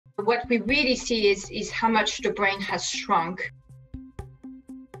What we really see is how much the brain has shrunk.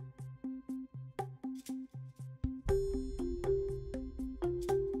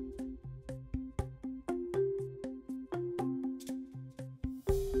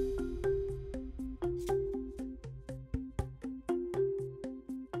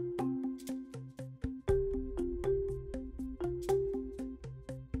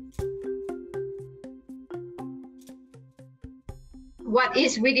 What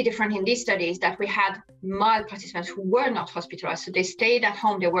is really different in this study is that we had mild participants who were not hospitalized. So they stayed at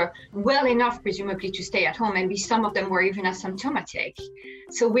home. They were well enough, presumably, to stay at home. And some of them were even asymptomatic.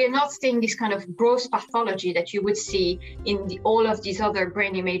 So we're not seeing this kind of gross pathology that you would see in all of these other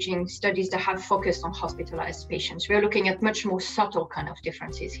brain imaging studies that have focused on hospitalized patients. We're looking at much more subtle kind of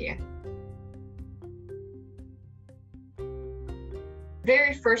differences here.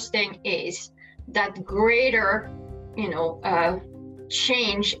 Very first thing is that greater,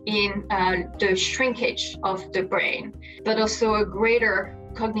 change in the shrinkage of the brain, but also a greater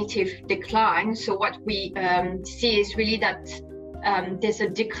cognitive decline. So what we see is really that there's a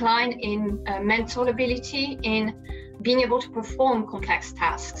decline in mental ability, in being able to perform complex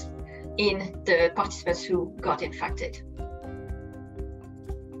tasks in the participants who got infected.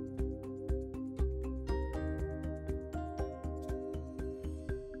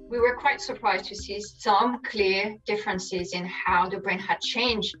 We were quite surprised to see some clear differences in how the brain had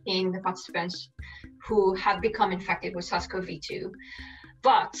changed in the participants who had become infected with SARS-CoV-2.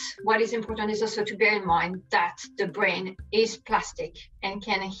 But what is important is also to bear in mind that the brain is plastic and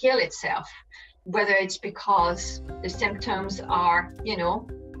can heal itself, whether it's because the symptoms are,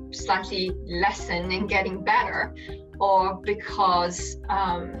 slightly lessened and getting better, or because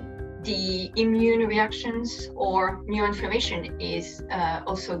the immune reactions or new inflammation is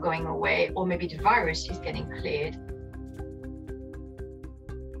also going away, or maybe the virus is getting cleared.